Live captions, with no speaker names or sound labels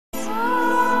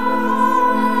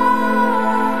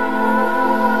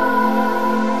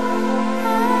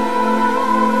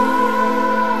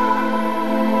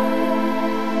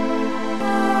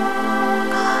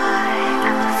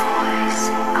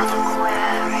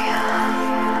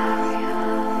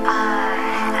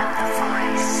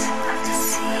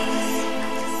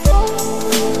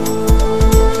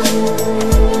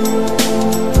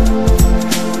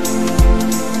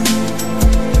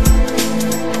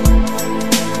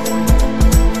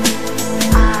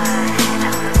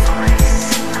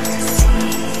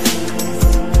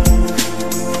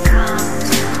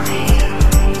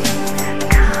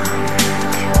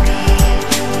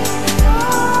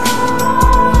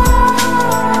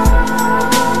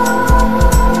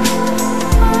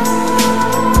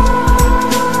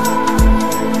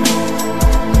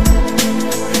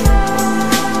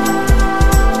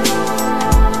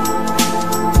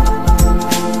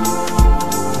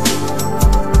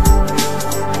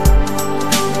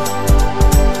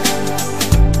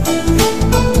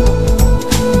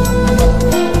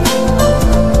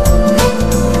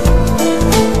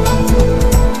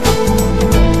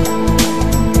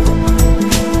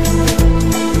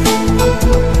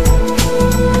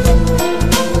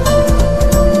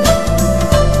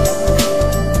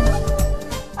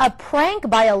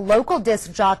by a local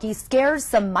disc jockey scares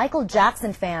some Michael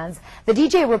Jackson fans. The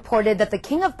DJ reported that the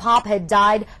King of Pop had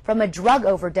died from a drug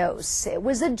overdose. It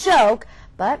was a joke,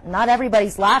 but not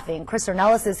everybody's laughing. Chris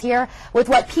Ornelas is here with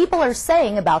what people are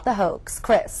saying about the hoax.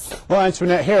 Chris. Well,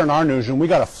 Antoinette, here in our newsroom, we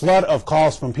got a flood of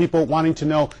calls from people wanting to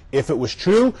know if it was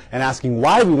true and asking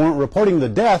why we weren't reporting the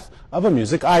death of a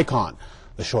music icon.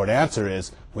 The short answer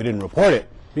is we didn't report it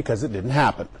because it didn't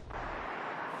happen.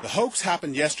 The hoax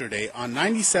happened yesterday on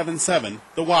 97.7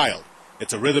 The Wild.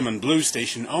 It's a rhythm and blues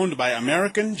station owned by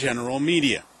American General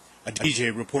Media. A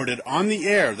DJ reported on the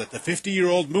air that the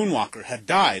 50-year-old moonwalker had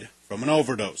died from an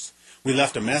overdose. We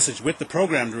left a message with the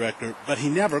program director, but he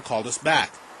never called us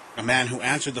back. A man who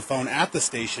answered the phone at the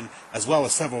station, as well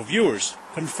as several viewers,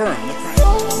 confirmed the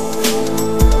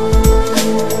prank.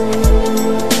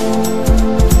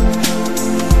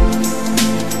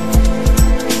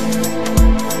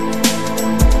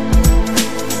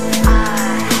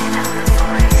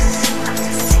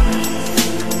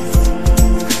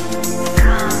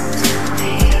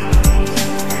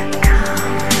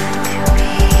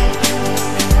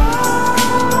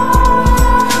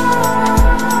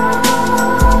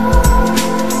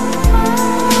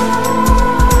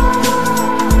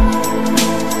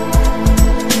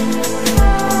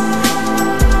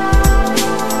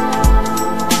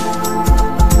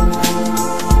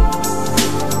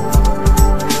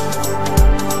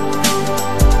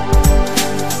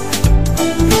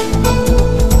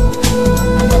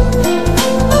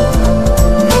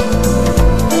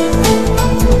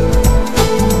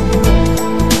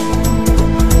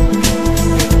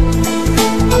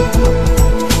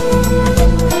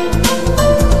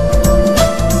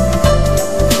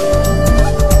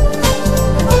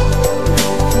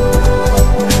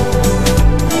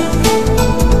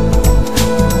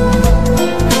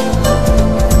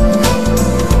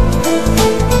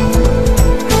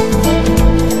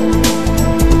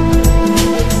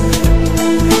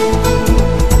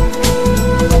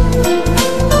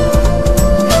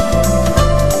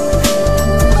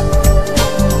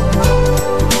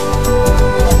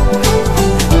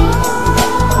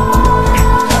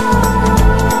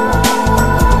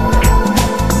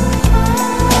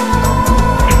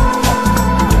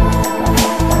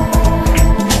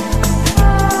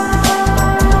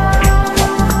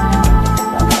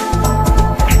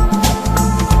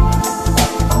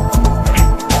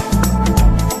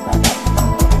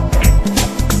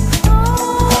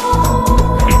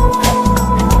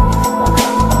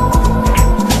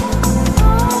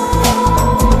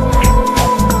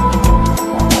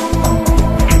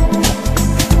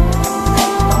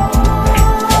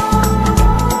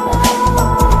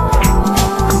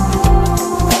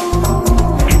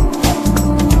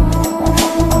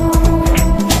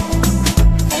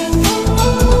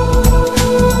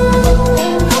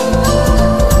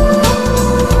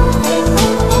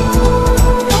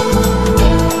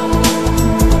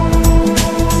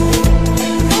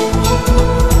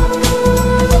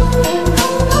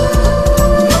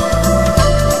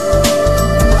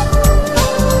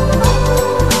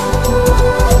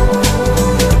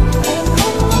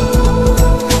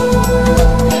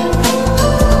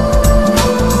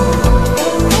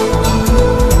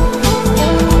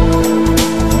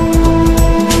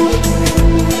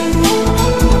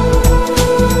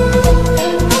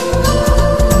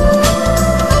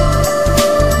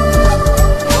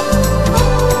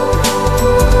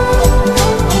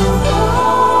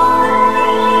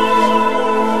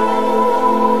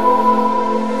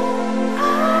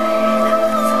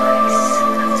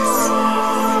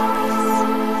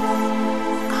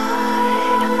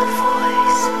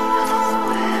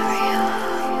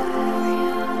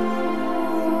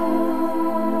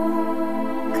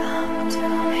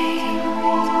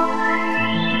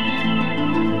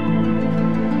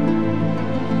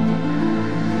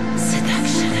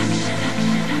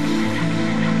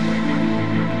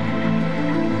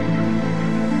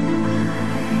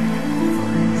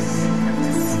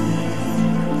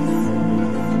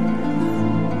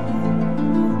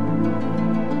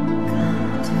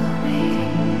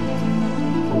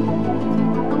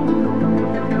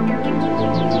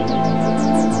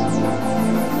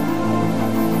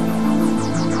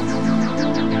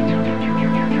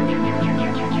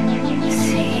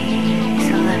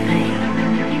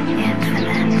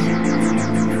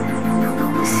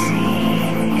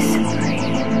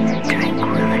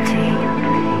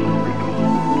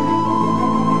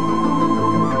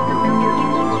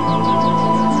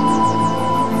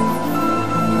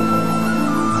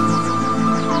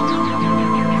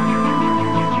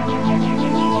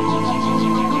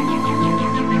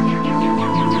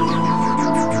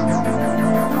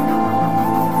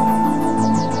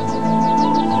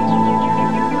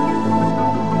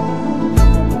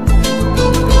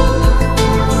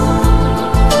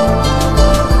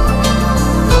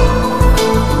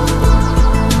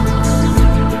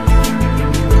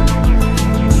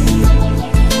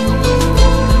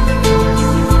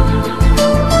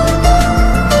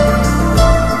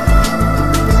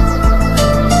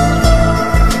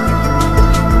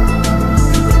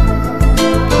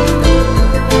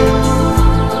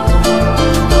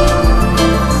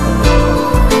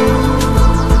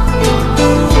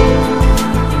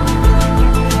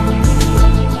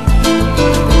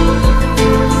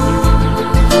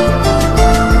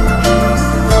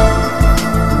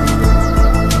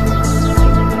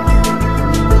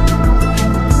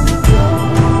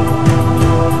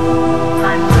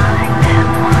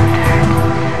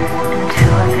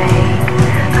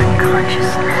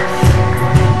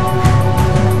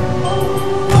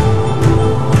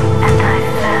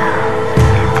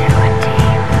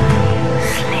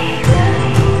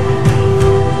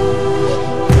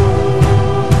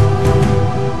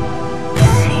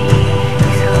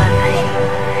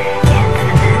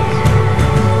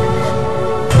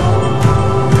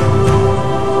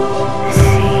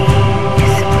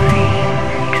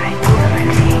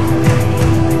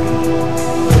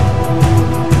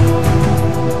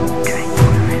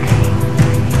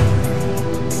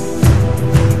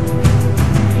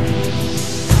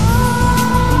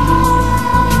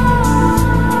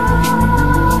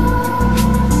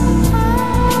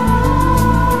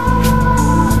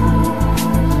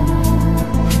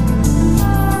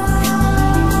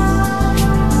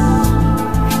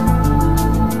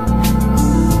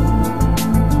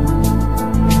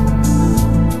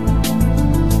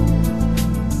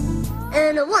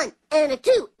 and a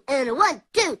 2 and a 1,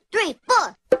 2, 3,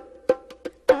 4.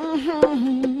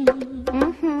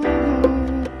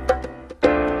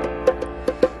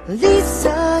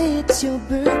 Lisa, it's your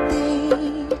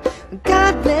birthday.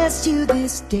 God bless you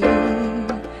this day.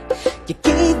 You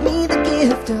gave me the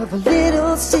gift of a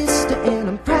little sister.